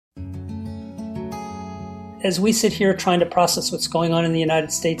as we sit here trying to process what's going on in the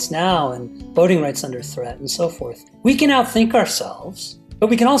United States now and voting rights under threat and so forth, we can outthink ourselves,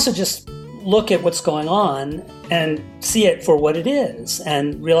 but we can also just look at what's going on and see it for what it is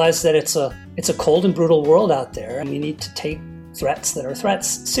and realize that it's a cold and brutal world out there, and we need to take threats that are threats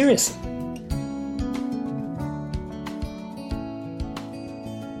seriously.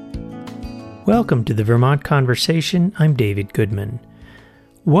 Welcome to the Vermont Conversation. I'm David Goodman.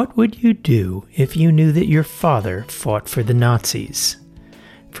 What would you do if you knew that your father fought for the Nazis?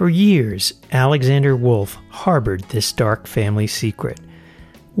 For years, Alexander Wolf harbored this dark family secret.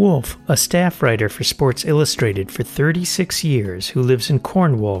 Wolf, a staff writer for Sports Illustrated for 36 years who lives in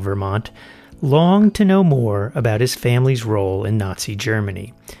Cornwall, Vermont, longed to know more about his family's role in Nazi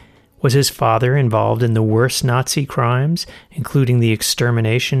Germany. Was his father involved in the worst Nazi crimes, including the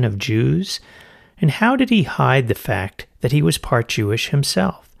extermination of Jews? And how did he hide the fact that he was part Jewish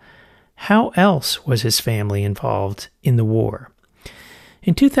himself? How else was his family involved in the war?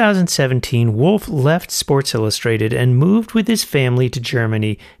 In 2017, Wolf left Sports Illustrated and moved with his family to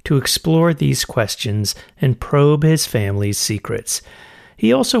Germany to explore these questions and probe his family's secrets.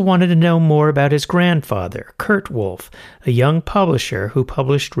 He also wanted to know more about his grandfather, Kurt Wolf, a young publisher who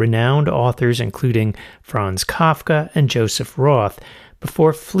published renowned authors including Franz Kafka and Joseph Roth,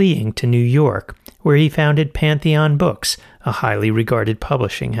 before fleeing to New York, where he founded Pantheon Books, a highly regarded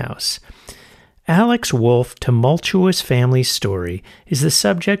publishing house. Alex Wolf's tumultuous family story is the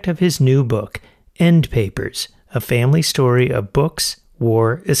subject of his new book, End Papers, a family story of books,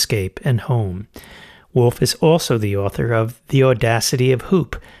 war, escape, and home. Wolf is also the author of The Audacity of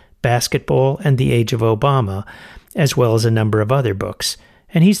Hoop, Basketball and the Age of Obama, as well as a number of other books,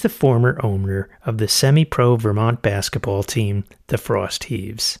 and he's the former owner of the semi-pro Vermont basketball team, the Frost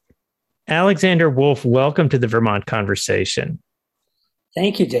Heaves. Alexander Wolf, welcome to the Vermont Conversation.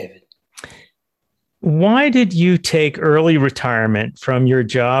 Thank you, David. Why did you take early retirement from your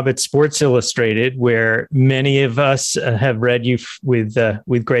job at Sports Illustrated, where many of us have read you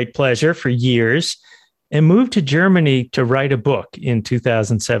with great pleasure for years, and moved to Germany to write a book in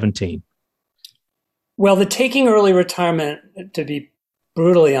 2017? Well, the taking early retirement, to be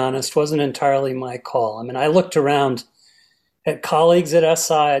brutally honest, wasn't entirely my call. I mean, I looked around at colleagues at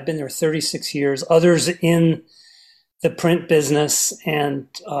SI. I'd been there 36 years, others in the print business, and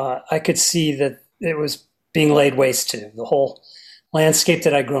I could see that it was being laid waste to. The whole landscape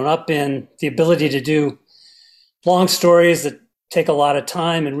that I'd grown up in, the ability to do long stories that take a lot of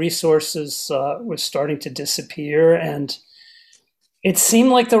time and resources was starting to disappear. And it seemed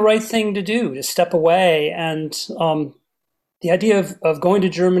like the right thing to do, to step away. And the idea of going to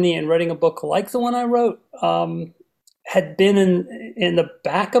Germany and writing a book like the one I wrote had been in the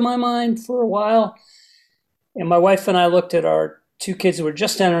back of my mind for a while. And my wife and I looked at our two kids who were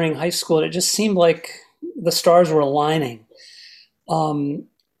just entering high school, and it just seemed like the stars were aligning.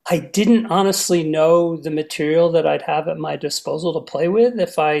 I didn't honestly know the material that I'd have at my disposal to play with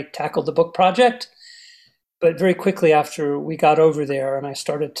if I tackled the book project. But very quickly after we got over there and I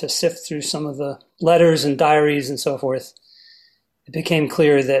started to sift through some of the letters and diaries and so forth, it became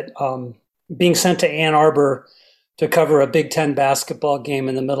clear that being sent to Ann Arbor to cover a Big Ten basketball game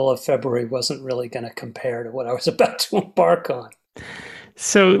in the middle of February wasn't really going to compare to what I was about to embark on.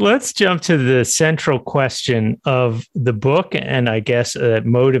 So let's jump to the central question of the book, and I guess that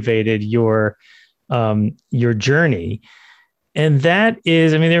motivated your journey. And that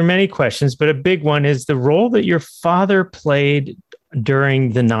is, I mean, there are many questions, but a big one is the role that your father played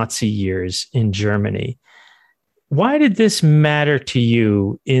during the Nazi years in Germany. Why did this matter to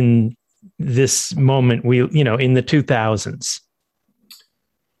you in this moment, in the 2000s?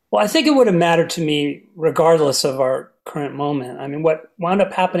 Well, I think it would have mattered to me regardless of our current moment. I mean, what wound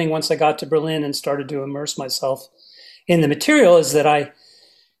up happening once I got to Berlin and started to immerse myself in the material is that I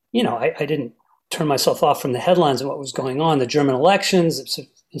didn't turn myself off from the headlines of what was going on. The German elections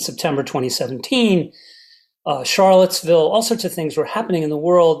in September 2017, Charlottesville, all sorts of things were happening in the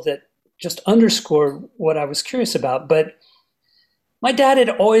world that just underscored what I was curious about. But my dad had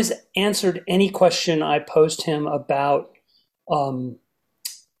always answered any question I posed him about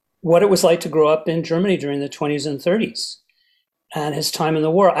what it was like to grow up in Germany during the 20s and 30s and his time in the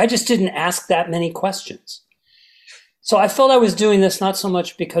war. I just didn't ask that many questions. So I felt I was doing this not so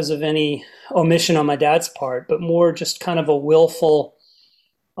much because of any omission on my dad's part, but more just kind of a willful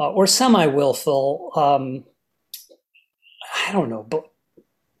or semi-willful, I don't know, but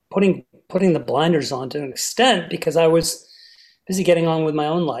putting the blinders on to an extent because I was busy getting on with my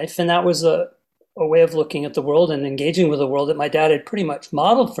own life. And that was a way of looking at the world and engaging with the world that my dad had pretty much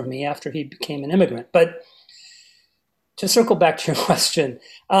modeled for me after he became an immigrant. But to circle back to your question,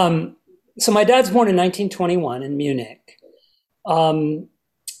 So my dad's born in 1921 in Munich. Um,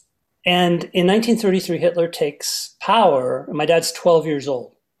 and in 1933, Hitler takes power. And my dad's 12 years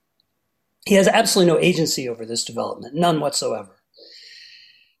old. He has absolutely no agency over this development, none whatsoever.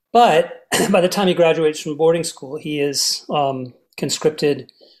 But by the time he graduates from boarding school, he is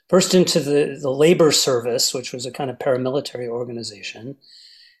conscripted first into the labor service, which was a kind of paramilitary organization,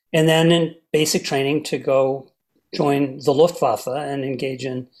 and then in basic training to go join the Luftwaffe and engage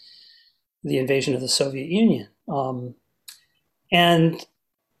in the invasion of the Soviet Union. And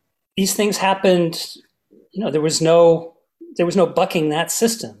these things happened, there was no bucking that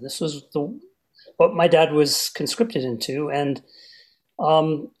system. This was what my dad was conscripted into. And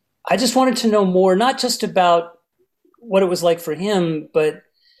I just wanted to know more, not just about what it was like for him, but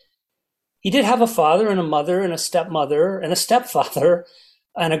he did have a father and a mother and a stepmother and a stepfather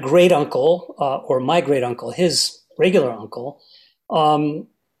and a great uncle, or my great uncle, his regular uncle, all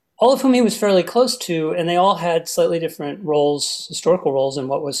of whom he was fairly close to, and they all had slightly different roles, historical roles, in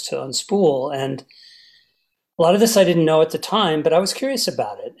what was to unspool. And a lot of this I didn't know at the time, but I was curious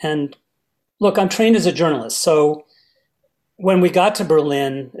about it. And look, I'm trained as a journalist, so when we got to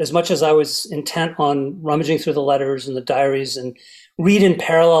Berlin, as much as I was intent on rummaging through the letters and the diaries and read in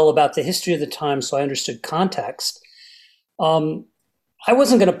parallel about the history of the time so I understood context, I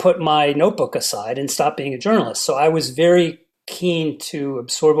wasn't going to put my notebook aside and stop being a journalist. So I was very keen to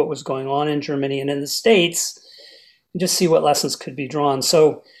absorb what was going on in Germany and in the States and just see what lessons could be drawn.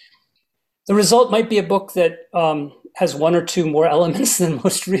 So the result might be a book that has one or two more elements than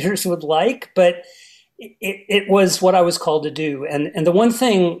most readers would like, but it was what I was called to do. And the one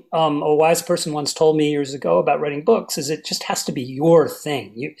thing a wise person once told me years ago about writing books is it just has to be your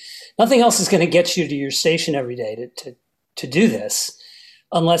thing. Nothing else is going to get you to your station every day to do this,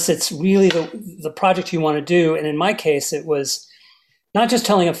 unless it's really the project you want to do. And in my case, it was not just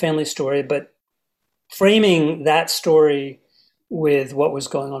telling a family story, but framing that story with what was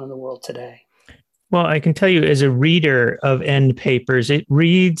going on in the world today. Well, I can tell you as a reader of End Papers, it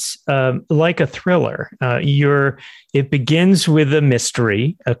reads like a thriller. It begins with a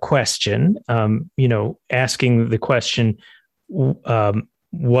mystery, a question, asking the question,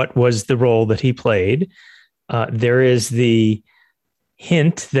 what was the role that he played? There is the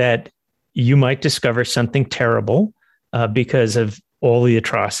hint that you might discover something terrible because of all the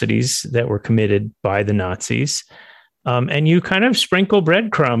atrocities that were committed by the Nazis. And you kind of sprinkle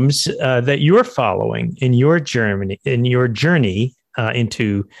breadcrumbs that you're following in your journey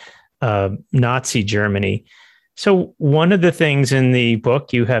into Nazi Germany. So one of the things in the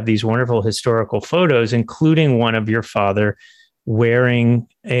book, you have these wonderful historical photos, including one of your father wearing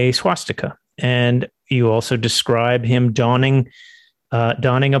a swastika. And you also describe him donning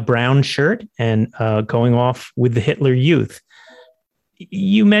a brown shirt and going off with the Hitler Youth.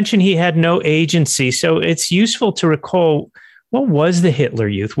 You mentioned he had no agency, so it's useful to recall, what was the Hitler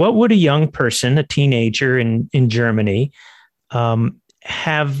Youth? What would a young person, a teenager in Germany,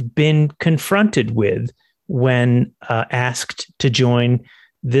 have been confronted with when asked to join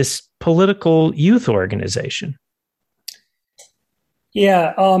this political youth organization?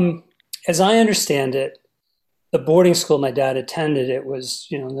 Yeah, as I understand it, the boarding school my dad attended, it was,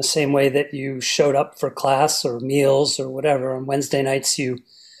 in the same way that you showed up for class or meals or whatever. On Wednesday nights,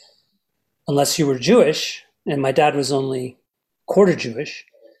 unless you were Jewish, and my dad was only quarter Jewish,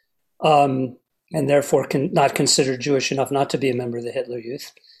 and therefore not considered Jewish enough not to be a member of the Hitler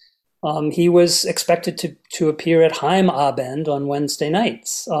Youth, he was expected to appear at Heimabend on Wednesday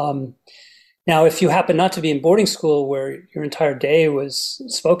nights. Now, if you happen not to be in boarding school where your entire day was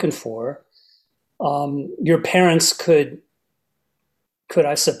spoken for, your parents could,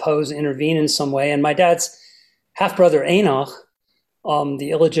 I suppose, intervene in some way. And my dad's half-brother, Enoch,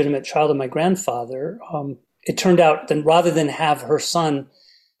 the illegitimate child of my grandfather, it turned out that rather than have her son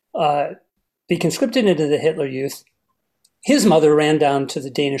be conscripted into the Hitler Youth, his mother ran down to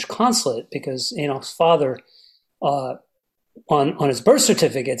the Danish consulate because Enoch's father, on his birth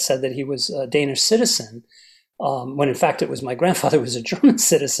certificate, said that he was a Danish citizen, when in fact it was my grandfather was a German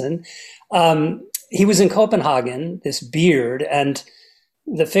citizen. He was in Copenhagen, this beard, and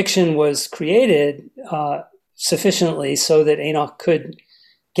the fiction was created sufficiently so that Enoch could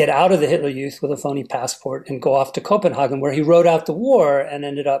get out of the Hitler Youth with a phony passport and go off to Copenhagen, where he rode out the war and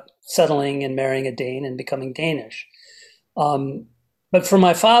ended up settling and marrying a Dane and becoming Danish. But for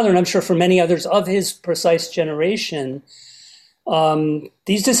my father, and I'm sure for many others of his precise generation,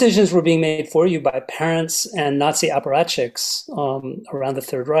 these decisions were being made for you by parents and Nazi apparatchiks around the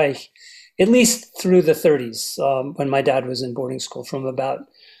Third Reich, at least through the 30s, when my dad was in boarding school, from about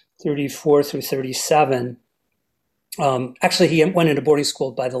 34 through 37. Actually, he went into boarding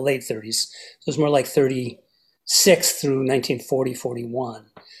school by the late 30s. So it was more like 36 through 1940, 41.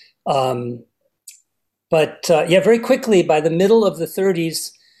 Very quickly, by the middle of the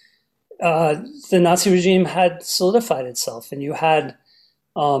 30s, the Nazi regime had solidified itself, and you had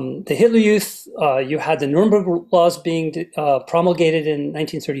the Hitler Youth, you had the Nuremberg laws being promulgated in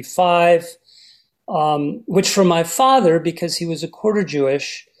 1935, which for my father, because he was a quarter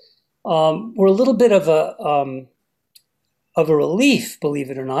Jewish, were a little bit of a relief,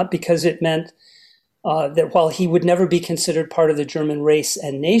 believe it or not, because it meant that while he would never be considered part of the German race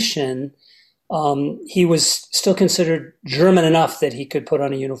and nation, he was still considered German enough that he could put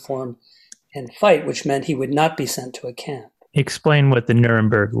on a uniform and fight, which meant he would not be sent to a camp. Explain what the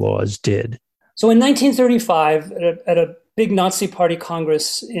Nuremberg laws did. So in 1935, at a big Nazi Party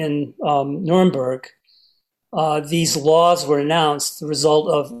Congress in Nuremberg, these laws were announced, the result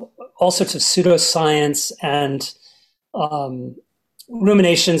of all sorts of pseudoscience and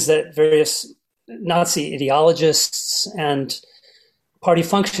ruminations that various Nazi ideologists and party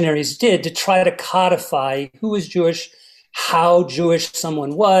functionaries did to try to codify who was Jewish, how Jewish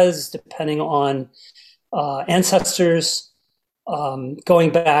someone was, depending on ancestors,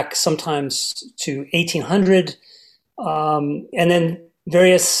 going back sometimes to 1800. And then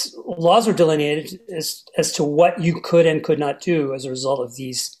various laws were delineated as to what you could and could not do as a result of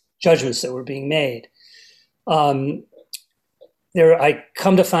these judgments that were being made. I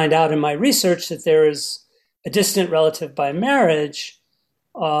come to find out in my research that there is a distant relative by marriage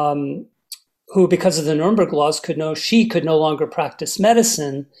who, because of the Nuremberg laws, could no longer practice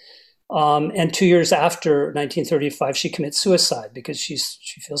medicine. And 2 years after 1935, she commits suicide because she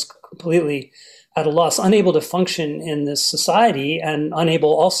feels completely at a loss, unable to function in this society and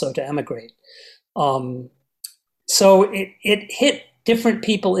unable also to emigrate. So it hit different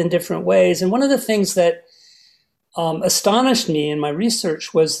people in different ways. And one of the things that astonished me in my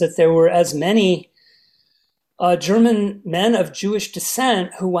research was that there were as many German men of Jewish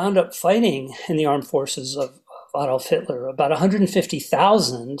descent who wound up fighting in the armed forces of Adolf Hitler, about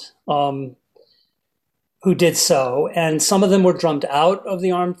 150,000 who did so. And some of them were drummed out of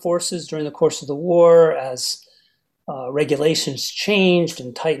the armed forces during the course of the war as regulations changed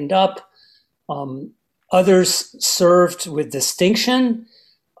and tightened up. Others served with distinction.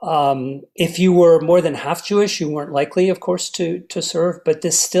 If you were more than half Jewish, you weren't likely, of course, to serve, but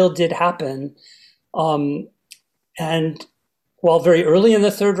this still did happen. And while very early in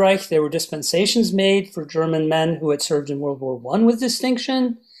the Third Reich, there were dispensations made for German men who had served in World War I with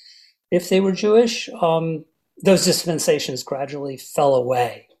distinction, if they were Jewish, those dispensations gradually fell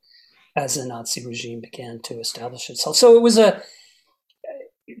away as the Nazi regime began to establish itself. So it was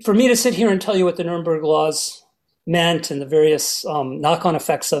for me to sit here and tell you what the Nuremberg laws meant and the various knock-on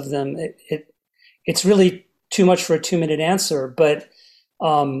effects of them, it's really too much for a 2-minute answer. But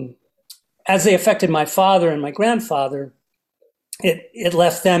as they affected my father and my grandfather, it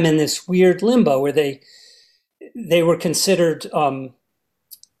left them in this weird limbo where they were considered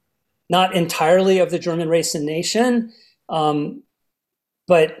not entirely of the German race and nation, but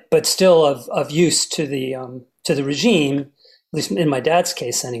still of use to the regime, at least in my dad's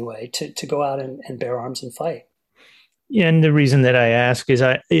case anyway, to go out and bear arms and fight. Yeah, and the reason that I ask is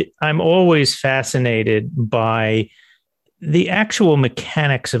I'm always fascinated by the actual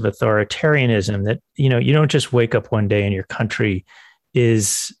mechanics of authoritarianism, that, you don't just wake up one day and your country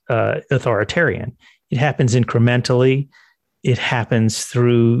is authoritarian. It happens incrementally. It happens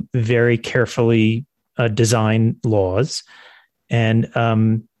through very carefully designed laws. And,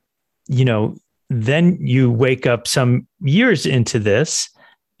 then you wake up some years into this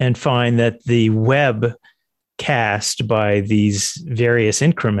and find that the web cast by these various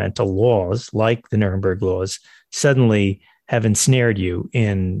incremental laws, like the Nuremberg laws, suddenly have ensnared you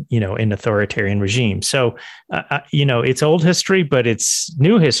in authoritarian regime. So, it's old history, but it's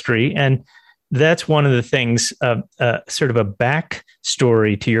new history. And that's one of the things, sort of a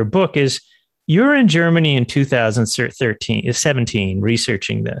backstory to your book is you're in Germany in 2017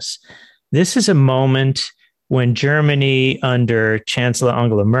 researching this. This is a moment when Germany under Chancellor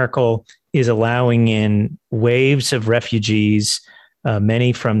Angela Merkel is allowing in waves of refugees,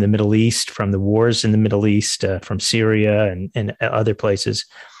 many from the Middle East, from the wars in the Middle East, from Syria and other places.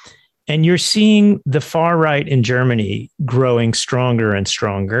 And you're seeing the far right in Germany growing stronger and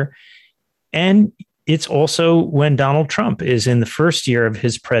stronger. And it's also when Donald Trump is in the first year of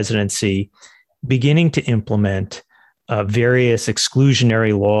his presidency, beginning to implement various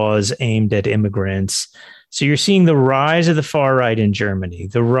exclusionary laws aimed at immigrants. So you're seeing the rise of the far right in Germany,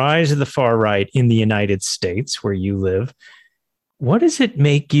 the rise of the far right in the United States, where you live. What does it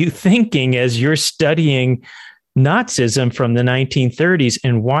make you thinking as you're studying Nazism from the 1930s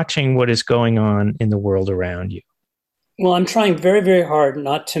and watching what is going on in the world around you? Well, I'm trying very, very hard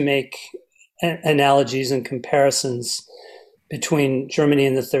not to make analogies and comparisons between Germany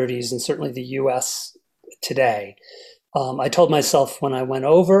in the 30s and certainly the US today. I told myself when I went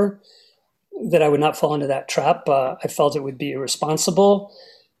over that I would not fall into that trap. I felt it would be irresponsible.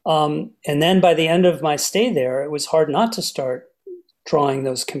 And then by the end of my stay there, it was hard not to start drawing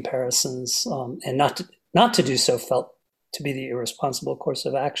those comparisons, and not to do so felt to be the irresponsible course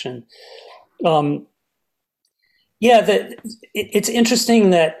of action. It's interesting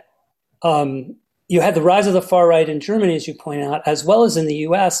that you had the rise of the far right in Germany, as you point out, as well as in the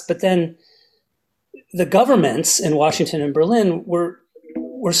US, but then the governments in Washington and Berlin were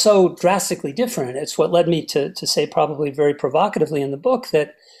so drastically different. It's what led me to say, probably very provocatively in the book,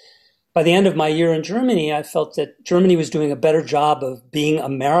 that by the end of my year in Germany, I felt that Germany was doing a better job of being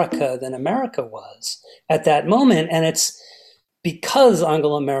America than America was at that moment. And it's because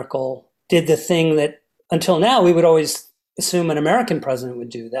Angela Merkel did the thing that until now we would always assume an American president would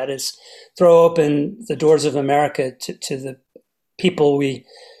do. That is, throw open the doors of America to the people we,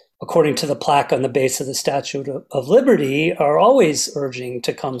 according to the plaque on the base of the Statue of Liberty, are always urging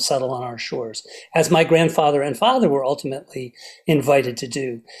to come settle on our shores, as my grandfather and father were ultimately invited to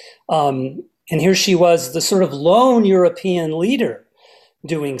do. And here she was, the sort of lone European leader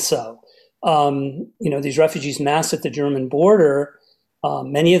doing so. These refugees massed at the German border,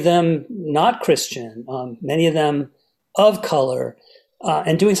 many of them not Christian, many of them of color,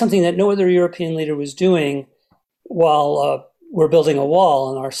 and doing something that no other European leader was doing while we're building a wall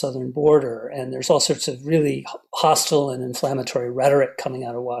on our southern border. And there's all sorts of really hostile and inflammatory rhetoric coming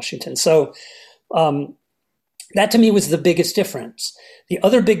out of Washington. So that to me was the biggest difference. The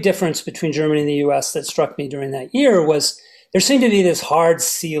other big difference between Germany and the US that struck me during that year was there seemed to be this hard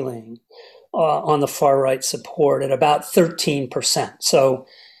ceiling on the far right support at about 13%. So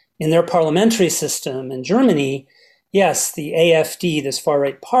in their parliamentary system in Germany, yes, the AfD, this far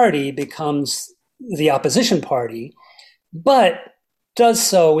right party, becomes the opposition party, but does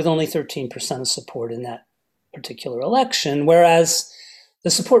so with only 13% of support in that particular election, whereas the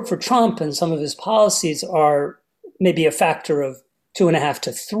support for Trump and some of his policies are maybe a factor of 2.5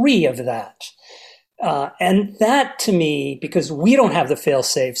 to 3 of that. And that, to me, because we don't have the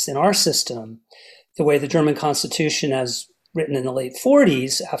fail-safes in our system, the way the German Constitution, as written in the late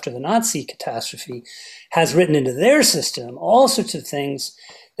 40s after the Nazi catastrophe, has written into their system all sorts of things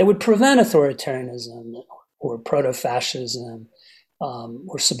that would prevent authoritarianism or proto-fascism,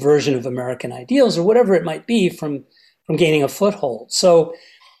 or subversion of American ideals, or whatever it might be, from gaining a foothold. So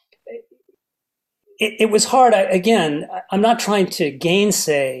it was hard. I'm not trying to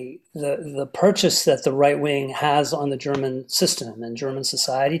gainsay the purchase that the right wing has on the German system and German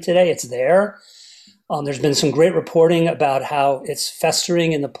society today. It's there. There's been some great reporting about how it's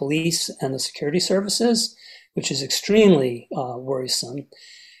festering in the police and the security services, which is extremely worrisome.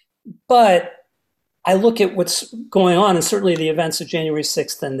 But I look at what's going on, and certainly the events of January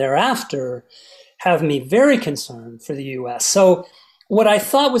 6th and thereafter have me very concerned for the US. So what I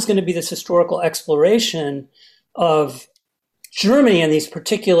thought was going to be this historical exploration of Germany and these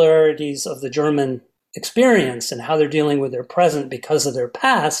particularities of the German experience and how they're dealing with their present because of their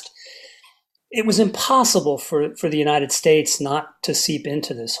past, it was impossible for the United States not to seep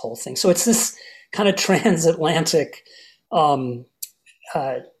into this whole thing. So it's this kind of transatlantic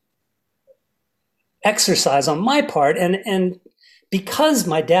exercise on my part. And because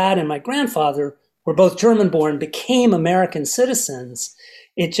my dad and my grandfather were both German-born, became American citizens,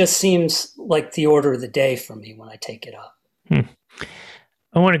 it just seems like the order of the day for me when I take it up.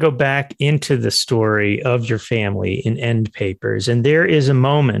 I want to go back into the story of your family in End Papers. And there is a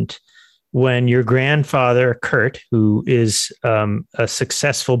moment when your grandfather, Kurt, who is a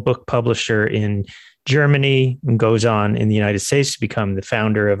successful book publisher in Germany and goes on in the United States to become the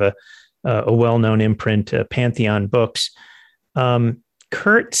founder of a well-known imprint, Pantheon Books.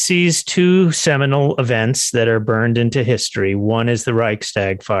 Kurt sees two seminal events that are burned into history. One is the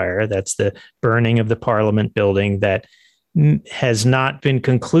Reichstag fire. That's the burning of the Parliament building that has not been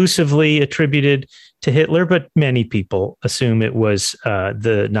conclusively attributed to Hitler, but many people assume it was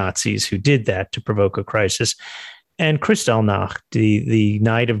the Nazis who did that to provoke a crisis. And Kristallnacht, the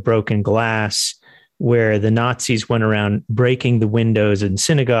night of broken glass, where the Nazis went around breaking the windows in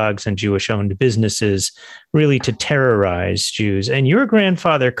synagogues and Jewish-owned businesses, really to terrorize Jews. And your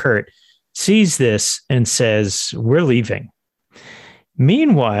grandfather, Kurt, sees this and says, "We're leaving."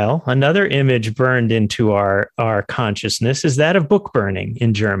 Meanwhile, another image burned into our consciousness is that of book burning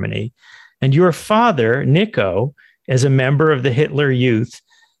in Germany. And your father, Nico, as a member of the Hitler Youth,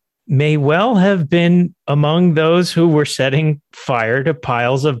 may well have been among those who were setting fire to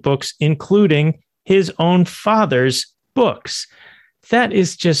piles of books, including his own father's books. That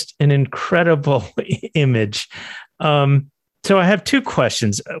is just an incredible image. So I have two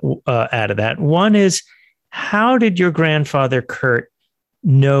questions out of that. One is, how did your grandfather, Kurt,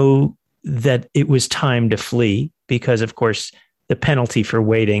 know that it was time to flee? Because, of course, the penalty for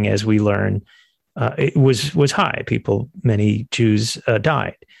waiting, as we learn, it was high. Many Jews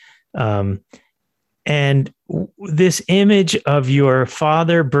died. And this image of your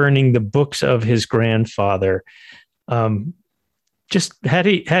father burning the books of his grandfather, just how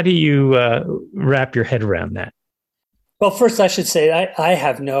do you wrap your head around that? Well, first I should say I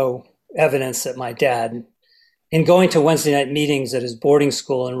have no evidence that my dad, in going to Wednesday night meetings at his boarding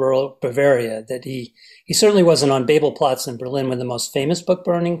school in rural Bavaria, that he certainly wasn't on Babelplatz in Berlin when the most famous book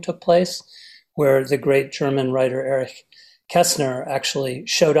burning took place, where the great German writer Erich Kästner actually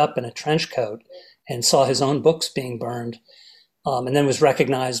showed up in a trench coat and saw his own books being burned, and then was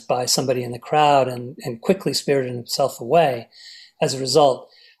recognized by somebody in the crowd and quickly spirited himself away as a result.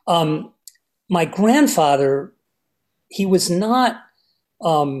 My grandfather, he was not,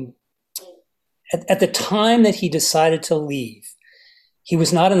 at the time that he decided to leave, he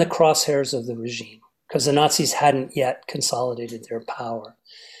was not in the crosshairs of the regime because the Nazis hadn't yet consolidated their power.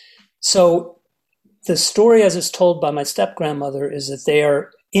 So the story as it's told by my step-grandmother is that they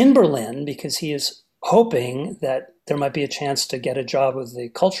are in Berlin because he is hoping that there might be a chance to get a job with the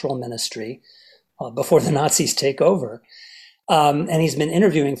cultural ministry before the Nazis take over. And he's been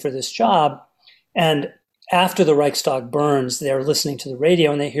interviewing for this job. And after the Reichstag burns, they're listening to the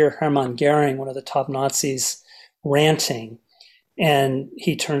radio and they hear Hermann Goering, one of the top Nazis, ranting. And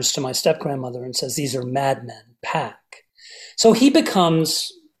he turns to my step-grandmother and says, "These are madmen, pack." So he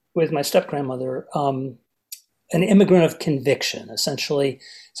becomes, with my step-grandmother, an immigrant of conviction, essentially.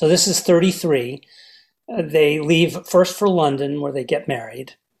 So this is 1933. They leave first for London, where they get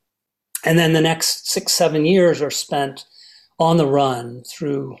married. And then the next 6-7 years are spent on the run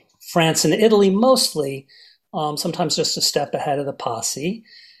through France and Italy, mostly, sometimes just a step ahead of the posse.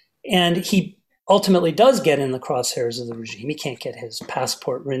 And he ultimately does get in the crosshairs of the regime. He can't get his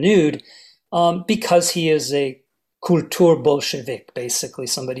passport renewed because he is a Kulturbolshevik, basically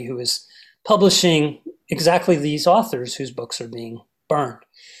somebody who is publishing exactly these authors whose books are being burned.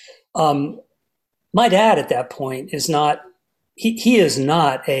 My dad at that point is not, he is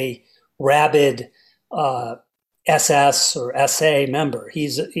not a rabid SS or SA member.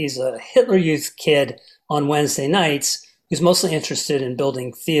 He's a Hitler Youth kid on Wednesday nights who's mostly interested in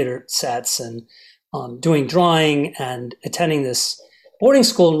building theater sets and doing drawing and attending this boarding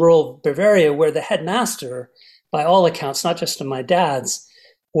school in rural Bavaria where the headmaster, by all accounts, not just of my dad's,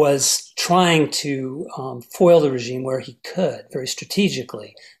 was trying to foil the regime where he could, very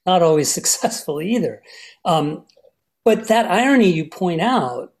strategically, not always successfully either. But that irony you point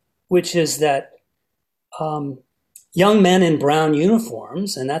out, which is that young men in brown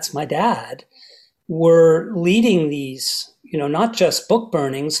uniforms, and that's my dad, were leading these, not just book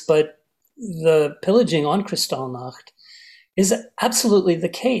burnings, but the pillaging on Kristallnacht is absolutely the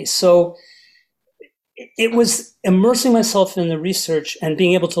case. So it was immersing myself in the research and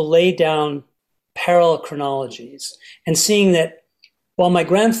being able to lay down parallel chronologies and seeing that while my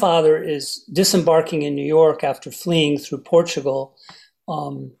grandfather is disembarking in New York after fleeing through Portugal,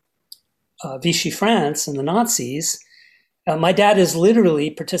 Vichy France and the Nazis, my dad is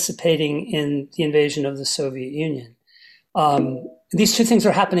literally participating in the invasion of the Soviet Union. These two things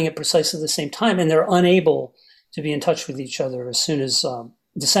are happening at precisely the same time, and they're unable to be in touch with each other as soon as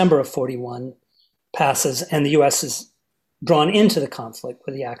December of 1941 passes and the U.S. is drawn into the conflict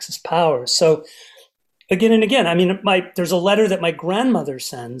with the Axis powers. So again and again, there's a letter that my grandmother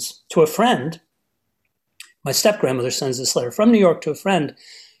sends to a friend. My step-grandmother sends this letter from New York to a friend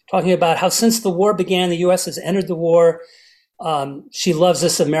talking about how since the war began, the U.S. has entered the war. She loves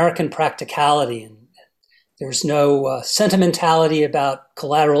this American practicality, and there's no sentimentality about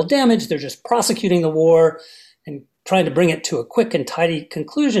collateral damage. They're just prosecuting the war and trying to bring it to a quick and tidy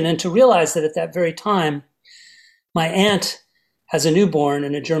conclusion, and to realize that at that very time, my aunt has a newborn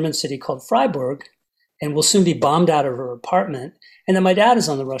in a German city called Freiburg and will soon be bombed out of her apartment, and that my dad is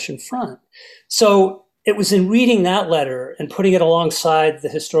on the Russian front. So it was in reading that letter and putting it alongside the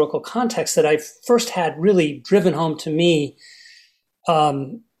historical context that I first had really driven home to me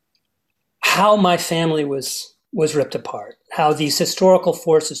how my family was ripped apart, how these historical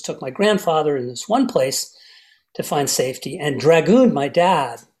forces took my grandfather in this one place to find safety and dragooned my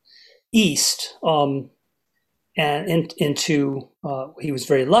dad east and into, he was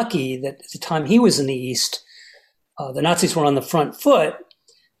very lucky that at the time he was in the east, the Nazis were on the front foot,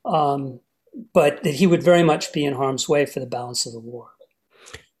 but that he would very much be in harm's way for the balance of the war.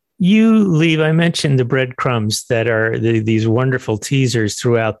 I mentioned the breadcrumbs that are these wonderful teasers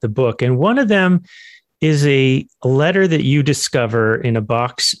throughout the book. And one of them is a letter that you discover in a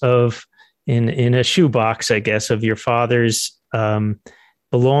box in a shoebox, I guess, of your father's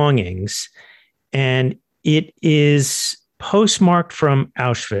belongings. And it is postmarked from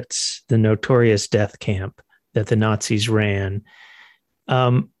Auschwitz, the notorious death camp that the Nazis ran.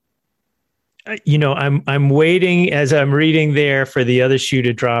 I'm waiting as I'm reading there for the other shoe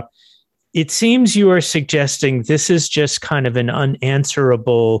to drop. It seems you are suggesting this is just kind of an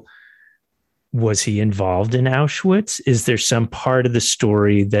unanswerable, was he involved in Auschwitz? Is there some part of the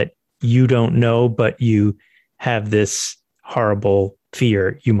story that you don't know, but you have this horrible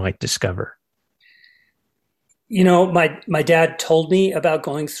fear you might discover? My dad told me about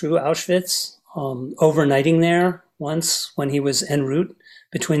going through Auschwitz, overnighting there once when he was en route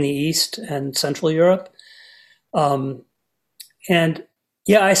between the East and Central Europe. And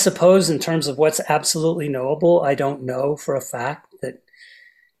yeah, I suppose in terms of what's absolutely knowable, I don't know for a fact that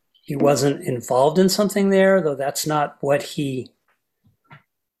he wasn't involved in something there, though that's not what he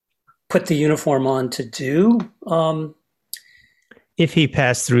put the uniform on to do. If he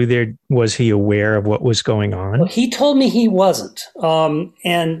passed through there, was he aware of what was going on? Well, he told me he wasn't.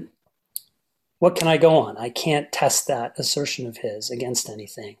 And what can I go on? I can't test that assertion of his against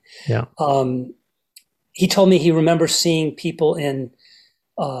anything. Yeah. He told me he remembers seeing people in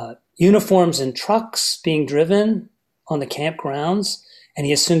uniforms and trucks being driven on the campgrounds, and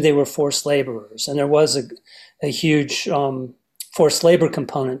he assumed they were forced laborers. And there was a huge forced labor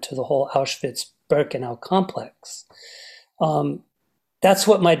component to the whole Auschwitz-Birkenau complex. That's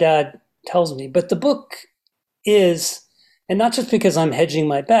what my dad tells me. But the book is, and not just because I'm hedging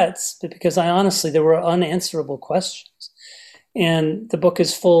my bets, but because there were unanswerable questions. And the book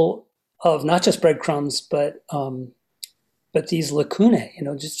is full of not just breadcrumbs, but these lacunae,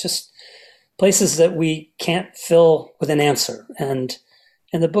 just places that we can't fill with an answer. And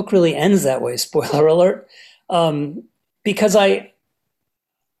the book really ends that way, spoiler alert, because I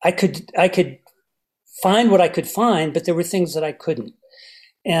could find what I could find, but there were things that I couldn't.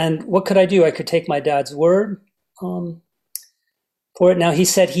 And what could I do? I could take my dad's word for it. Now, he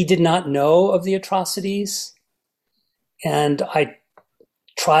said he did not know of the atrocities. And I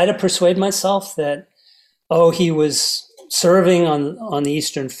try to persuade myself that, he was serving on the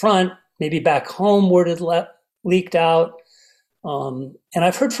Eastern Front, maybe back home word had leaked out. And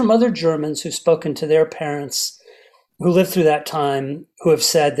I've heard from other Germans who've spoken to their parents who lived through that time, who have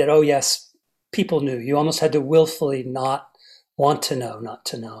said that, oh, yes, people knew. You almost had to willfully not want to know, not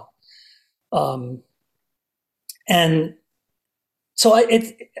to know. And so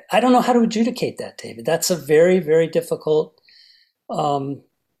I don't know how to adjudicate that, David. That's a very, very difficult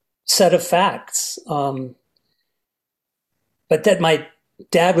set of facts. But that my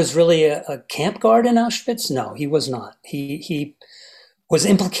dad was really a camp guard in Auschwitz? No, he was not. He was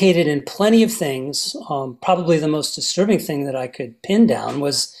implicated in plenty of things. Probably the most disturbing thing that I could pin down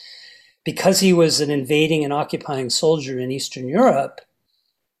was because he was an invading and occupying soldier in Eastern Europe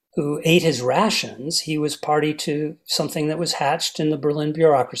who ate his rations, he was party to something that was hatched in the Berlin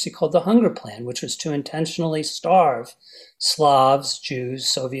bureaucracy called the Hunger Plan, which was to intentionally starve Slavs, Jews,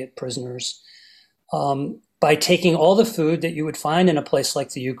 Soviet prisoners, by taking all the food that you would find in a place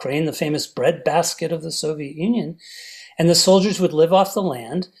like the Ukraine, the famous breadbasket of the Soviet Union, and the soldiers would live off the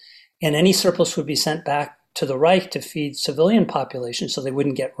land, and any surplus would be sent back to the Reich to feed civilian population so they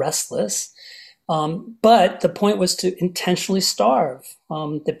wouldn't get restless. But the point was to intentionally starve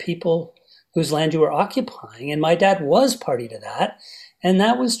the people whose land you were occupying. And my dad was party to that, and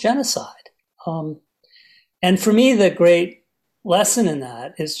that was genocide. And for me, the great lesson in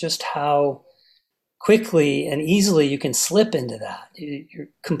that is just how quickly and easily you can slip into that. Your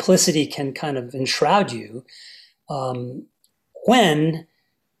complicity can kind of enshroud you when,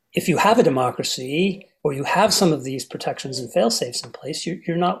 if you have a democracy or you have some of these protections and fail-safes in place,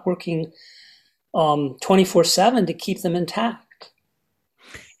 you're not working 24/7 to keep them intact.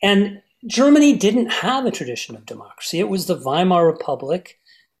 And Germany didn't have a tradition of democracy. It was the Weimar Republic,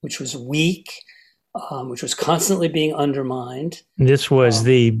 which was weak, which was constantly being undermined. This was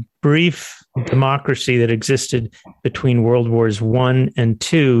the brief democracy that existed between World Wars I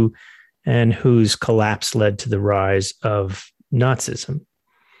and II, and whose collapse led to the rise of Nazism.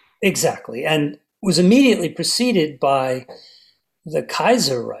 Exactly. And was immediately preceded by the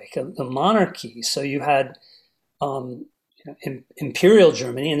Kaiserreich, the monarchy. So you had Imperial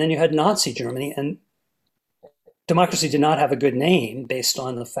Germany, and then you had Nazi Germany. And democracy did not have a good name based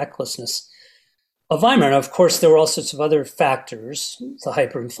on the fecklessness Weimar. And of course, there were all sorts of other factors, the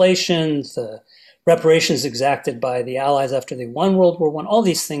hyperinflation, the reparations exacted by the Allies after they won World War I, all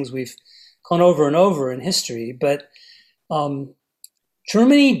these things we've gone over and over in history. But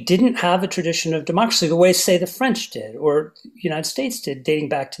Germany didn't have a tradition of democracy the way, say, the French did or the United States did, dating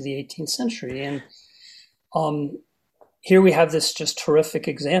back to the 18th century. And here we have this just terrific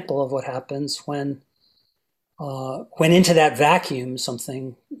example of what happens when into that vacuum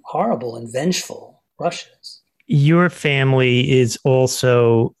something horrible and vengeful rushes. Your family is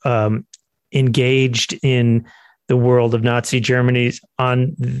also engaged in the world of Nazi Germany.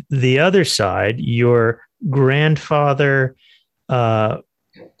 On the other side, your grandfather, I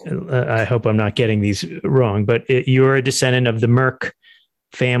hope I'm not getting these wrong, but you're a descendant of the Merck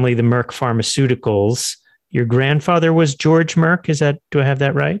family, the Merck Pharmaceuticals. Your grandfather was George Merck. Do I have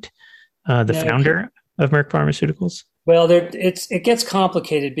that right? The founder of Merck Pharmaceuticals? Well, it gets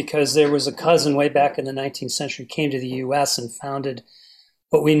complicated because there was a cousin way back in the 19th century came to the U.S. and founded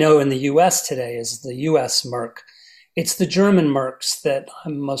what we know in the U.S. today as the U.S. Merck. It's the German Mercks that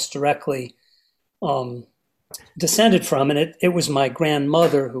I'm most directly descended from, and it was my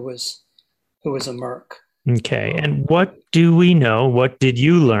grandmother who was a Merck. Okay, and what do we know? What did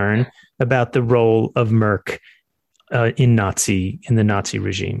you learn about the role of Merck in the Nazi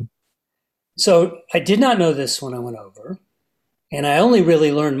regime? So I did not know this when I went over, and I only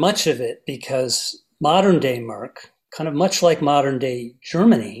really learned much of it because modern day Merck, kind of much like modern day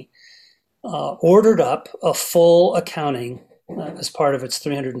Germany, ordered up a full accounting as part of its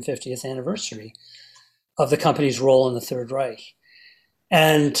 350th anniversary of the company's role in the Third Reich.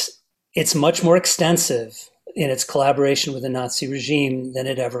 And it's much more extensive in its collaboration with the Nazi regime than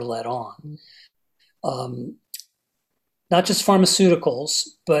it ever let on. Not just pharmaceuticals,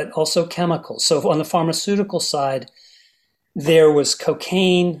 but also chemicals. So on the pharmaceutical side, there was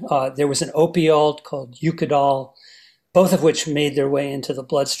cocaine, there was an opioid called Eukodal, both of which made their way into the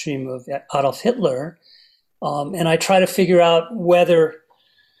bloodstream of Adolf Hitler. And I try to figure out whether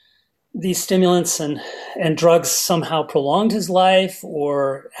these stimulants and drugs somehow prolonged his life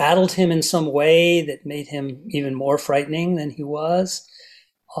or addled him in some way that made him even more frightening than he was,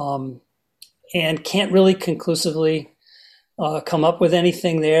 and can't really conclusively come up with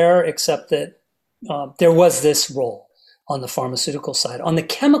anything there except that there was this role on the pharmaceutical side. On the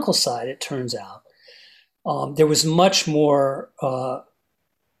chemical side, it turns out, there was much more of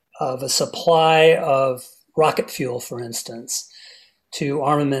a supply of rocket fuel, for instance, to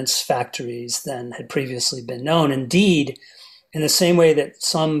armaments factories than had previously been known. Indeed, in the same way that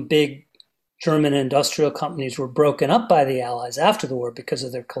some big German industrial companies were broken up by the Allies after the war because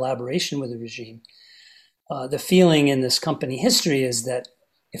of their collaboration with the regime, the feeling in this company history is that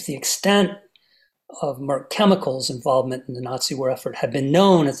if the extent of Merck Chemicals' involvement in the Nazi war effort had been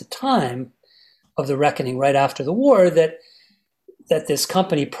known at the time of the reckoning right after the war, that this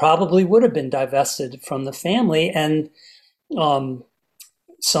company probably would have been divested from the family, and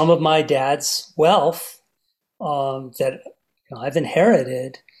some of my dad's wealth that I've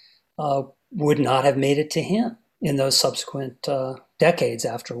inherited would not have made it to him in those subsequent decades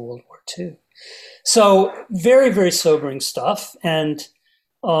after World War II. So very, very sobering stuff. And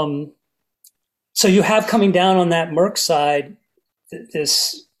so you have coming down on that Merck side,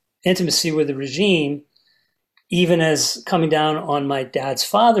 this intimacy with the regime, even as coming down on my dad's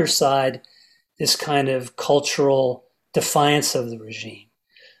father's side, this kind of cultural defiance of the regime.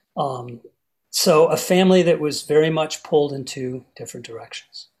 So a family that was very much pulled in two different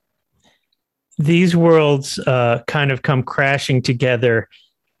directions. These worlds kind of come crashing together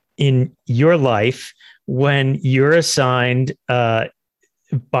in your life when you're assigned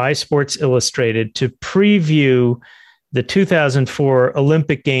by Sports Illustrated to preview the 2004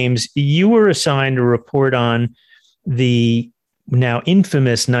 Olympic Games. You were assigned to report on the now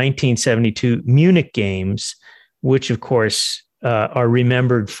infamous 1972 Munich Games, which of course are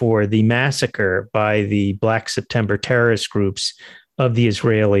remembered for the massacre by the Black September terrorist groups of the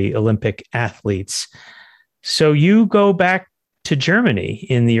Israeli Olympic athletes. So you go back to Germany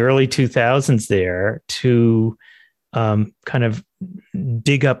in the early 2000s there to kind of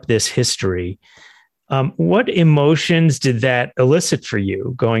dig up this history. What emotions did that elicit for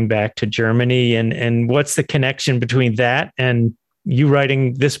you going back to Germany? And what's the connection between that and you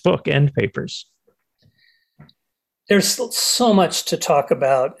writing this book, End Papers? There's so much to talk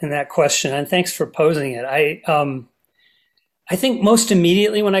about in that question, and thanks for posing it. I think most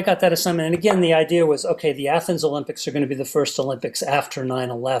immediately when I got that assignment, and again, the idea was, okay, the Athens Olympics are going to be the first Olympics after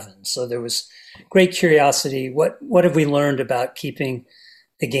 9/11. So there was great curiosity. What have we learned about keeping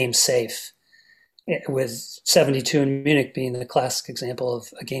the game safe? with 72 in Munich being the classic example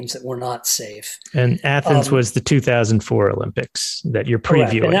of games that were not safe. And Athens was the 2004 Olympics that you're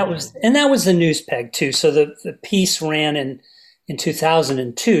previewing. Correct. And that was the news peg too. So the piece ran in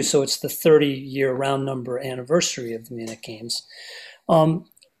 2002. So it's the 30-year round number anniversary of the Munich Games.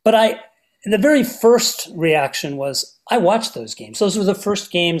 But the very first reaction was I watched those games. Those were the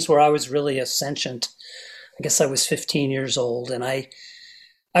first games where I was really a sentient. I guess I was 15 years old, and I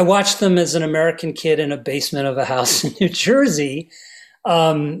watched them as an American kid in a basement of a house in New Jersey,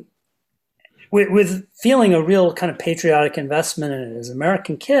 with feeling a real kind of patriotic investment in it as an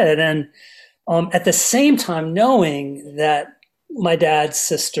American kid. And at the same time, knowing that my dad's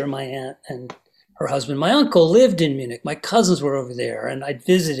sister, my aunt, and her husband, my uncle lived in Munich. My cousins were over there, and I'd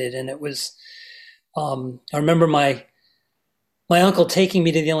visited, and it was, I remember my uncle taking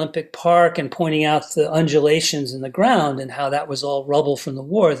me to the Olympic Park and pointing out the undulations in the ground and how that was all rubble from the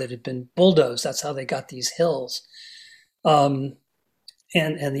war that had been bulldozed. That's how they got these hills. And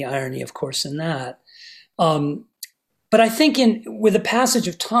the irony, of course, in that. But I think with the passage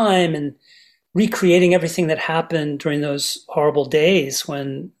of time and recreating everything that happened during those horrible days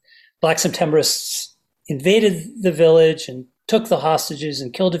when Black Septembrists invaded the village and took the hostages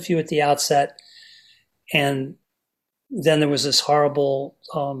and killed a few at the outset, and then there was this horrible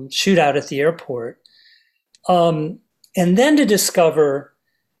shootout at the airport. And then to discover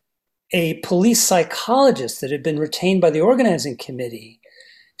a police psychologist that had been retained by the organizing committee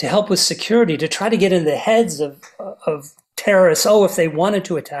to help with security, to try to get in the heads of terrorists. Oh, if they wanted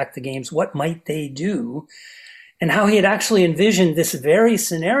to attack the games, what might they do? And how he had actually envisioned this very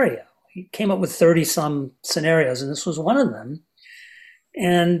scenario. He came up with 30-some scenarios, and this was one of them.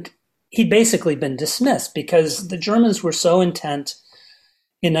 And he'd basically been dismissed because the Germans were so intent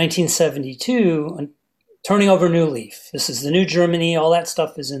in 1972 on turning over a new leaf. This is the new Germany. All that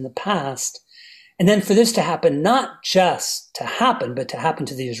stuff is in the past. And then for this to happen, not just to happen, but to happen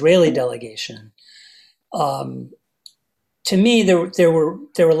to the Israeli delegation, to me, there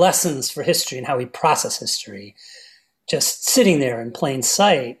were lessons for history and how we process history, just sitting there in plain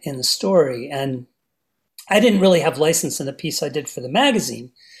sight in the story. And I didn't really have license in the piece I did for the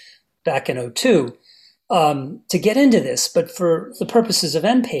magazine back in 2002 to get into this. But for the purposes of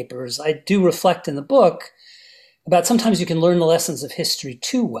end papers, I do reflect in the book about sometimes you can learn the lessons of history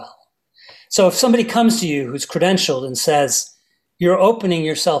too well. So if somebody comes to you who's credentialed and says, you're opening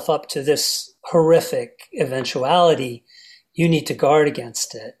yourself up to this horrific eventuality, you need to guard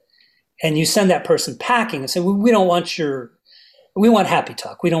against it. And you send that person packing and say, we want happy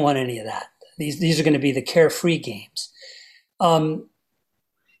talk. We don't want any of that. These are going to be the carefree games.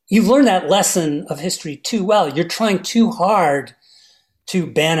 You've learned that lesson of history too well. You're trying too hard to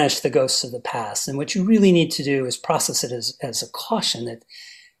banish the ghosts of the past. And what you really need to do is process it as a caution that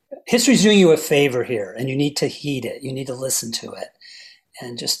history's doing you a favor here, and you need to heed it. You need to listen to it.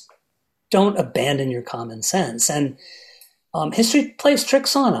 And just don't abandon your common sense. And history plays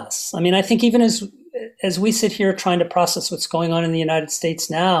tricks on us. I mean, I think even as we sit here trying to process what's going on in the United States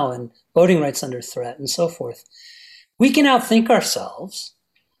now and voting rights under threat and so forth, we can outthink ourselves,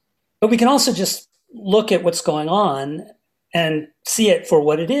 but we can also just look at what's going on and see it for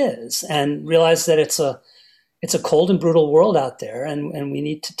what it is and realize that it's a cold and brutal world out there, and we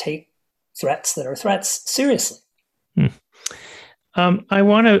need to take threats that are threats seriously. I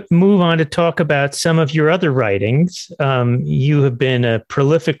want to move on to talk about some of your other writings. You have been a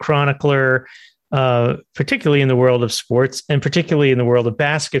prolific chronicler, particularly in the world of sports and particularly in the world of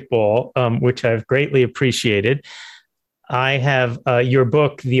basketball, which I've greatly appreciated. I have your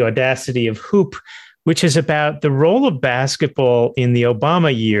book, The Audacity of Hoop, which is about the role of basketball in the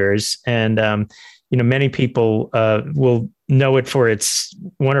Obama years. And, many people will know it for its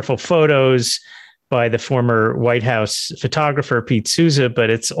wonderful photos by the former White House photographer, Pete Souza, but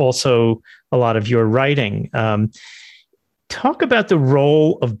it's also a lot of your writing. Talk about the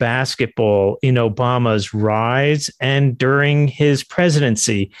role of basketball in Obama's rise and during his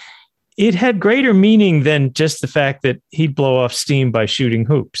presidency. It had greater meaning than just the fact that he'd blow off steam by shooting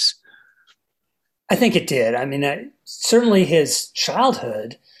hoops. I think it did. I mean, certainly his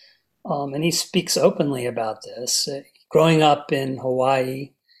childhood, and he speaks openly about this, growing up in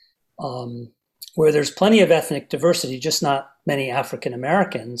Hawaii, where there's plenty of ethnic diversity, just not many African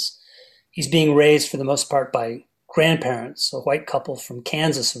Americans. He's being raised for the most part by grandparents, a white couple from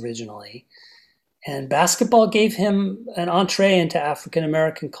Kansas originally. And basketball gave him an entree into African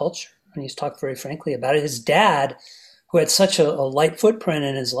American culture. And he's talked very frankly about it. His dad, who had such a light footprint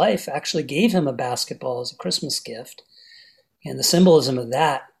in his life, actually gave him a basketball as a Christmas gift. And the symbolism of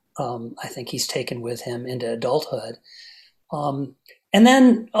that, I think he's taken with him into adulthood. And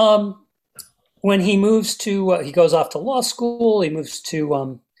then when he moves to, he goes off to law school. He moves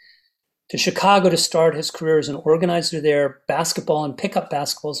to Chicago to start his career as an organizer there. Basketball and pickup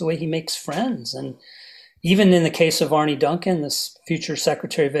basketball is the way he makes friends. And even in the case of Arne Duncan, this future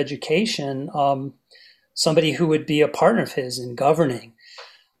Secretary of Education, somebody who would be a partner of his in governing.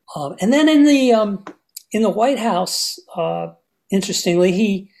 And then in the White House, interestingly,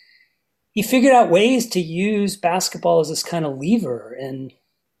 he figured out ways to use basketball as this kind of lever, and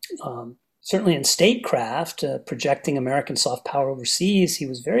certainly in statecraft, projecting American soft power overseas. He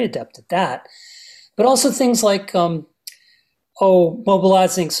was very adept at that. But also things like,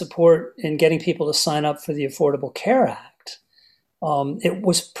 mobilizing support and getting people to sign up for the Affordable Care Act. It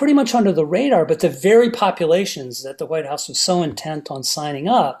was pretty much under the radar, but the very populations that the White House was so intent on signing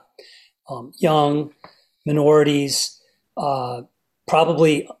up, young, minorities,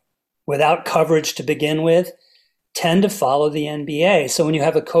 probably without coverage to begin with, tend to follow the NBA. So when you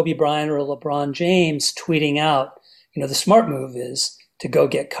have a Kobe Bryant or a LeBron James tweeting out, the smart move is to go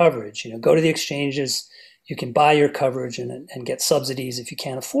get coverage. Go to the exchanges. You can buy your coverage and get subsidies if you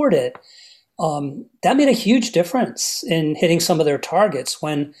can't afford it. That made a huge difference in hitting some of their targets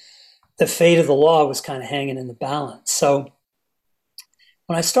when the fate of the law was kind of hanging in the balance. So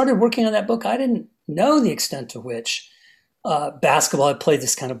when I started working on that book, I didn't know the extent to which basketball had played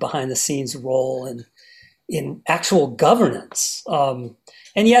this kind of behind-the-scenes role in actual governance. And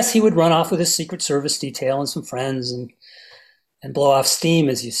yes, he would run off with his Secret Service detail and some friends and blow off steam,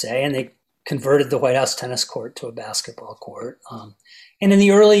 as you say, and they converted the White House tennis court to a basketball court. And in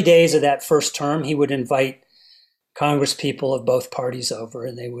the early days of that first term, he would invite Congress people of both parties over,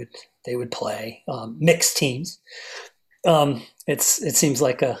 and they would play mixed teams. It seems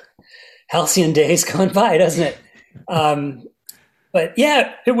like a halcyon days gone by, doesn't it? But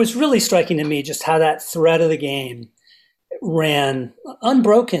yeah, it was really striking to me just how that thread of the game ran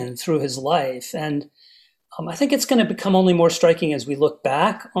unbroken through his life. And I think it's going to become only more striking as we look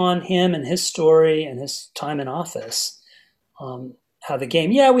back on him and his story and his time in office. How the game,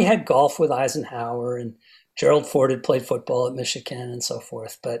 we had golf with Eisenhower, and Gerald Ford had played football at Michigan and so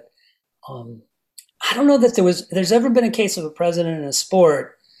forth. But I don't know that there's ever been a case of a president in a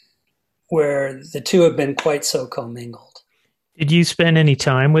sport where the two have been quite so commingled. Did you spend any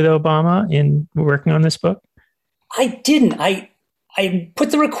time with Obama in working on this book? I didn't. I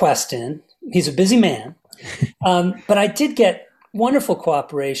put the request in. He's a busy man. But I did get wonderful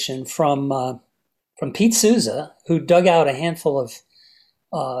cooperation from Pete Souza, who dug out a handful of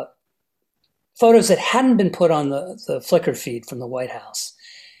photos that hadn't been put on the Flickr feed from the White House,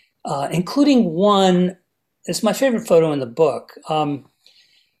 including one. It's my favorite photo in the book.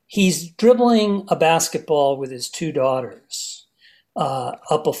 He's dribbling a basketball with his two daughters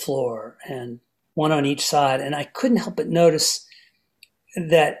up a floor, and one on each side. And I couldn't help but notice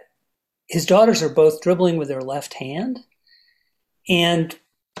that his daughters are both dribbling with their left hand. And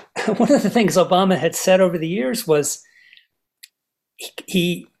one of the things Obama had said over the years was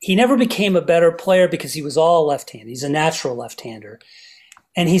he never became a better player because he was all left-handed. He's a natural left-hander.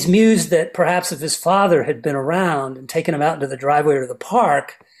 And he's mused that perhaps if his father had been around and taken him out into the driveway or the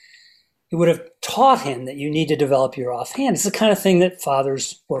park, he would have taught him that you need to develop your offhand. It's the kind of thing that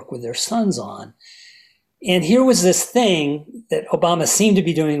fathers work with their sons on. And here was this thing that Obama seemed to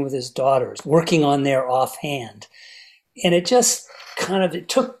be doing with his daughters, working on their offhand. And it just it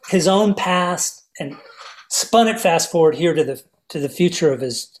took his own past and spun it fast forward here to the future of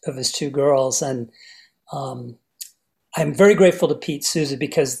his two girls. And I'm very grateful to Pete Souza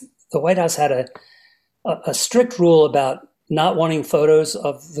because the White House had a strict rule about not wanting photos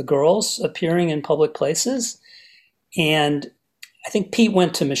of the girls appearing in public places. And I think Pete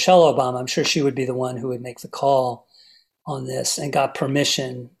went to Michelle Obama. I'm sure she would be the one who would make the call on this, and got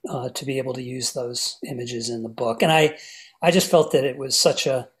permission to be able to use those images in the book. And I just felt that it was such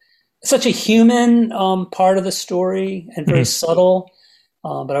a human part of the story and very subtle,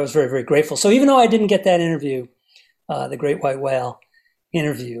 but I was very, very grateful. So even though I didn't get that interview, the Great White Whale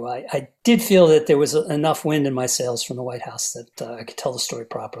interview, I did feel that there was enough wind in my sails from the White House that I could tell the story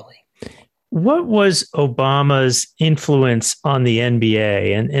properly. What was Obama's influence on the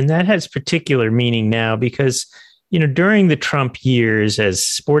NBA? And that has particular meaning now because, during the Trump years, as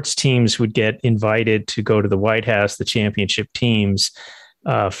sports teams would get invited to go to the White House, the championship teams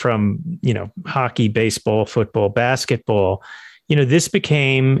from, hockey, baseball, football, basketball, this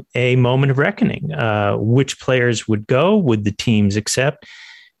became a moment of reckoning. Which players would go? Would the teams accept?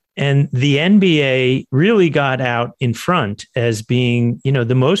 And the NBA really got out in front as being,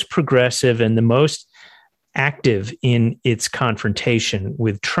 the most progressive and the most active in its confrontation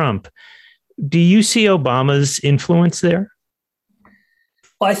with Trump. Do you see Obama's influence there?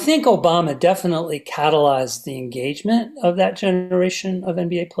 Well, I think Obama definitely catalyzed the engagement of that generation of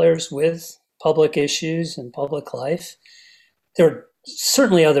NBA players with public issues and public life. There are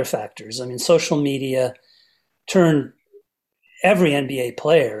certainly other factors. I mean, social media turned every NBA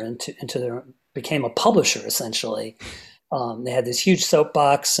player into their became a publisher essentially. They had this huge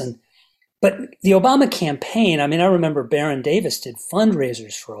soapbox, but the Obama campaign. I mean, I remember Baron Davis did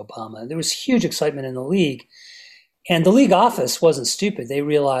fundraisers for Obama. There was huge excitement in the league, and the league office wasn't stupid. They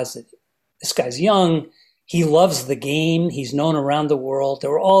realized that this guy's young. He loves the game. He's known around the world. There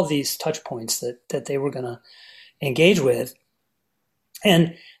were all these touch points that they were going to engage with.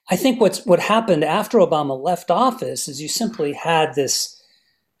 And I think what happened after Obama left office is you simply had this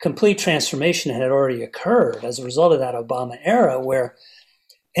complete transformation that had already occurred as a result of that Obama era, where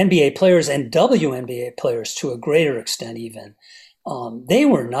NBA players and WNBA players, to a greater extent even, they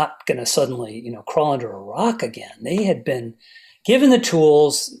were not going to suddenly, crawl under a rock again. They had been given the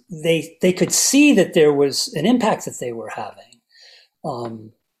tools. They could see that there was an impact that they were having.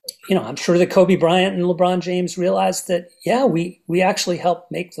 I'm sure that Kobe Bryant and LeBron James realized that, yeah, we actually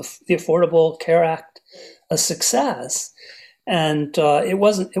helped make the Affordable Care Act a success, and it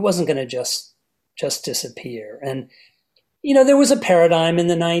wasn't going to just disappear. And there was a paradigm in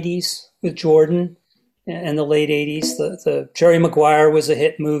the '90s with Jordan and the late '80s. The Jerry Maguire was a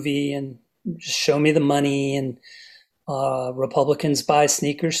hit movie, and just show me the money, and Republicans buy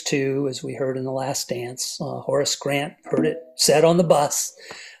sneakers too, as we heard in The Last Dance. Horace Grant heard it said on the bus.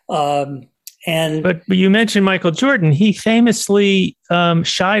 But you mentioned Michael Jordan. He famously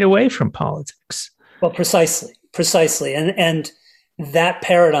shied away from politics. Well, precisely, and that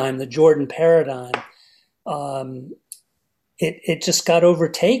paradigm, the Jordan paradigm, it just got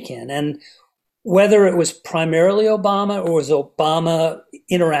overtaken. And whether it was primarily Obama or was Obama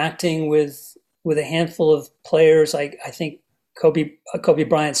interacting with a handful of players, I think Kobe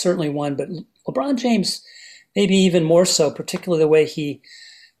Bryant certainly won, but LeBron James maybe even more so, particularly the way he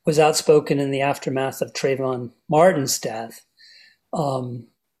was outspoken in the aftermath of Trayvon Martin's death, and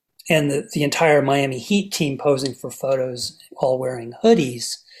the entire Miami Heat team posing for photos, all wearing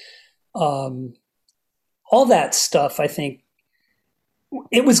hoodies. All that stuff, I think,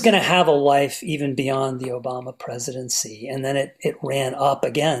 it was going to have a life even beyond the Obama presidency. And then it ran up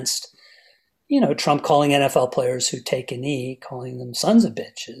against, Trump calling NFL players who take a knee, calling them sons of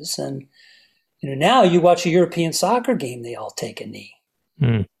bitches. And, now you watch a European soccer game, they all take a knee.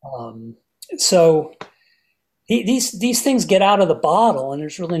 So these things get out of the bottle, and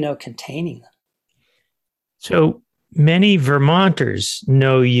there's really no containing them. So many Vermonters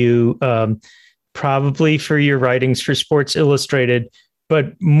know you probably for your writings for Sports Illustrated,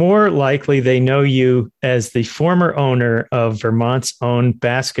 but more likely they know you as the former owner of Vermont's own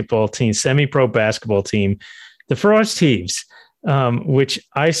basketball team, semi-pro basketball team, the Frosties, which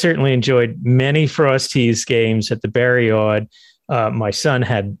I certainly enjoyed many Frosties games at the Barry Aud. My son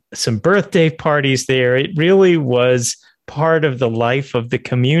had some birthday parties there. It really was part of the life of the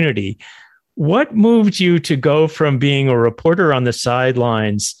community. What moved you to go from being a reporter on the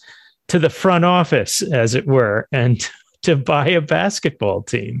sidelines to the front office, as it were, and to buy a basketball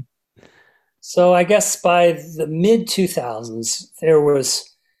team? So I guess by the mid-2000s,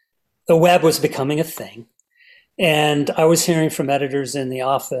 the web was becoming a thing. And I was hearing from editors in the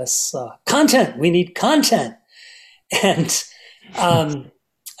office, content, we need content. And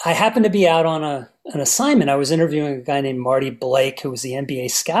I happened to be out on an assignment. I was interviewing a guy named Marty Blake, who was the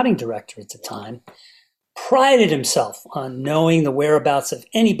NBA scouting director at the time, prided himself on knowing the whereabouts of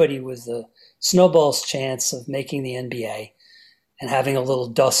anybody with a snowball's chance of making the NBA and having a little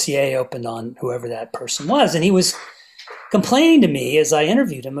dossier opened on whoever that person was. And he was complaining to me as I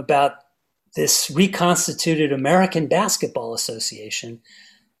interviewed him about this reconstituted American Basketball Association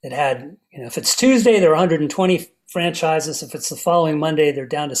that had, if it's Tuesday, there are 120 franchises. If it's the following Monday, they're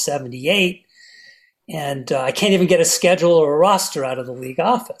down to 78. And I can't even get a schedule or a roster out of the league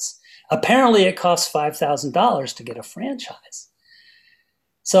office. Apparently, it costs $5,000 to get a franchise.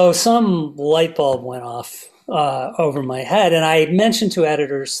 So some light bulb went off over my head. And I mentioned to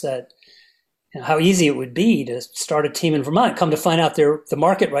editors that how easy it would be to start a team in Vermont. Come to find out the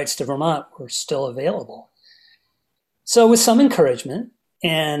market rights to Vermont were still available. So with some encouragement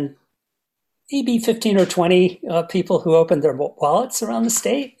and maybe 15 or 20 people who opened their wallets around the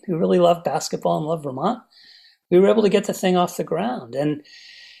state, who really love basketball and love Vermont, we were able to get the thing off the ground. And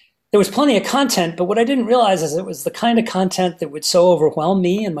there was plenty of content, but what I didn't realize is it was the kind of content that would so overwhelm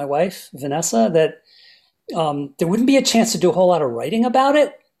me and my wife, Vanessa, that there wouldn't be a chance to do a whole lot of writing about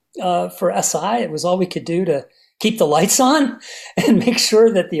it for SI. It was all we could do to keep the lights on and make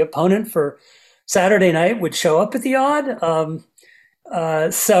sure that the opponent for Saturday night would show up at the Aud.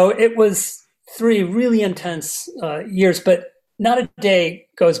 So it was 3 really intense years, but not a day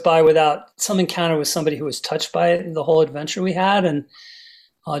goes by without some encounter with somebody who was touched by the whole adventure we had. And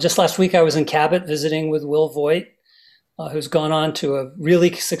just last week, I was in Cabot visiting with Will Voigt, who's gone on to a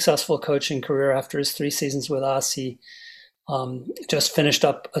really successful coaching career after his 3 seasons with us. He just finished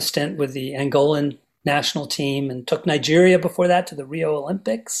up a stint with the Angolan national team and took Nigeria before that to the Rio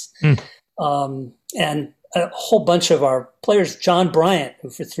Olympics. And a whole bunch of our players, John Bryant, who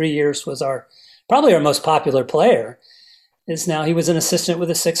for 3 years was probably our most popular player, he was an assistant with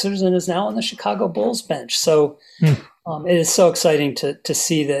the Sixers and is now on the Chicago Bulls bench. So it is so exciting to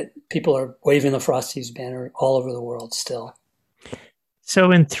see that people are waving the Frosties banner all over the world still.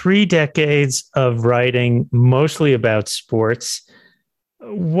 So in 3 decades of writing mostly about sports,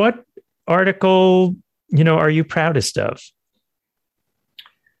 what article, are you proudest of?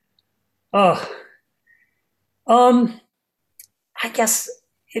 I guess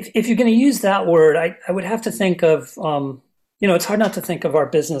if you're going to use that word, I would have to think of, it's hard not to think of our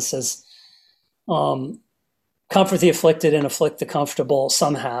business as comfort the afflicted and afflict the comfortable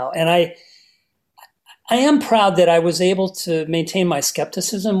somehow. And I am proud that I was able to maintain my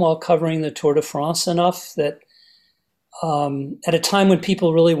skepticism while covering the Tour de France enough that at a time when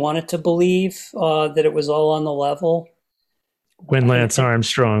people really wanted to believe that it was all on the level. When Lance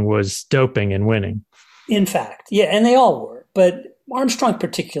Armstrong was doping and winning. In fact, yeah, and they all were. But Armstrong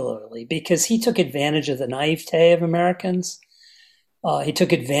particularly, because he took advantage of the naivete of Americans. He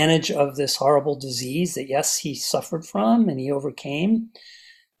took advantage of this horrible disease that, yes, he suffered from and he overcame.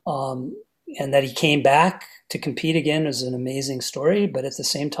 And that he came back to compete again is an amazing story. But at the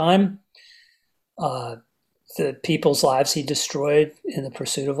same time, the people's lives he destroyed in the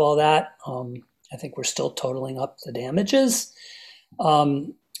pursuit of all that, I think we're still totaling up the damages.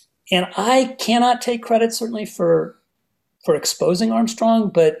 And I cannot take credit certainly for exposing Armstrong,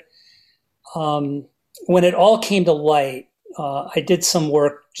 but when it all came to light, I did some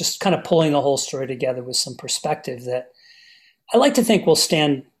work just kind of pulling the whole story together with some perspective that I like to think will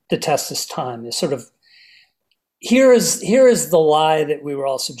stand the test of time. It's sort of, here is the lie that we were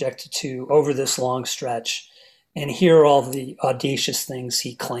all subjected to over this long stretch. And here are all the audacious things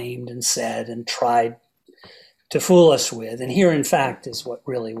he claimed and said and tried to fool us with. And here, in fact, is what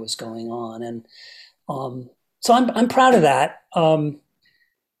really was going on. And so I'm proud of that.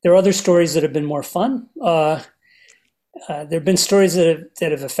 There are other stories that have been more fun. There have been stories that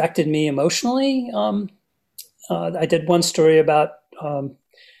have affected me emotionally. I did one story about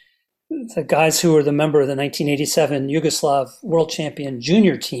the guys who were the member of the 1987 Yugoslav world champion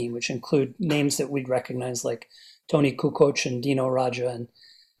junior team, which include names that we'd recognize like Toni Kukoc and Dino Radja and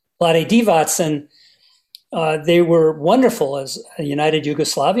Vlade Divac. And they were wonderful as a united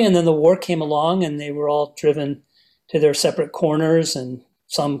Yugoslavia. And then the war came along and they were all driven to their separate corners and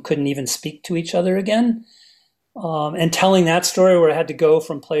some couldn't even speak to each other again. And telling that story where I had to go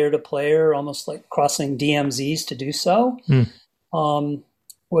from player to player, almost like crossing DMZs to do so,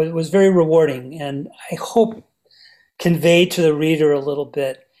 was very rewarding. And I hope conveyed to the reader a little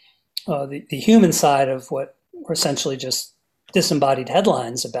bit the human side of what were essentially just disembodied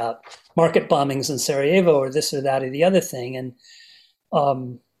headlines about market bombings in Sarajevo or this or that or the other thing.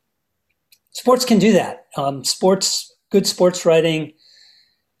 And sports can do that. Good sports writing,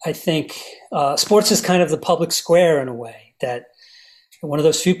 I think sports is kind of the public square in a way, that one of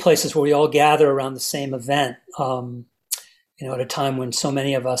those few places where we all gather around the same event, at a time when so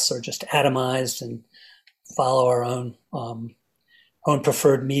many of us are just atomized and follow our own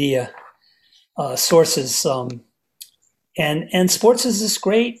preferred media sources. And sports is this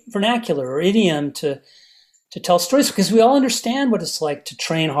great vernacular or idiom to tell stories, because we all understand what it's like to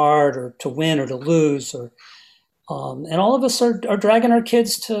train hard or to win or to lose, or and all of us are dragging our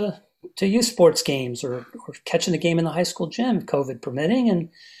kids to youth sports games or catching the game in the high school gym, COVID permitting. And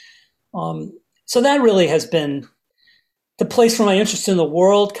so that really has been the place where my interest in the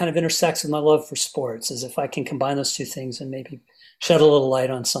world kind of intersects with my love for sports, as if I can combine those two things and maybe shed a little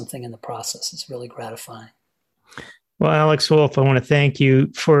light on something in the process. It's really gratifying. Well, Alex Wolff, I want to thank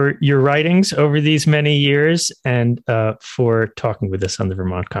you for your writings over these many years and for talking with us on the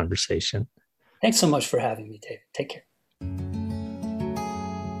Vermont Conversation. Thanks so much for having me, David. Take care.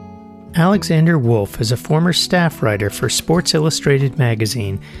 Alexander Wolff is a former staff writer for Sports Illustrated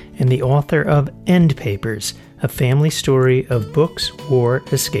magazine and the author of End Papers, a family story of books, war,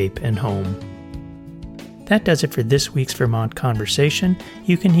 escape, and home. That does it for this week's Vermont Conversation.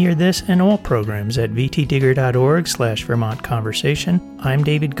 You can hear this and all programs at vtdigger.org/Vermont Conversation. I'm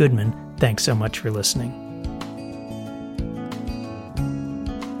David Goodman. Thanks so much for listening.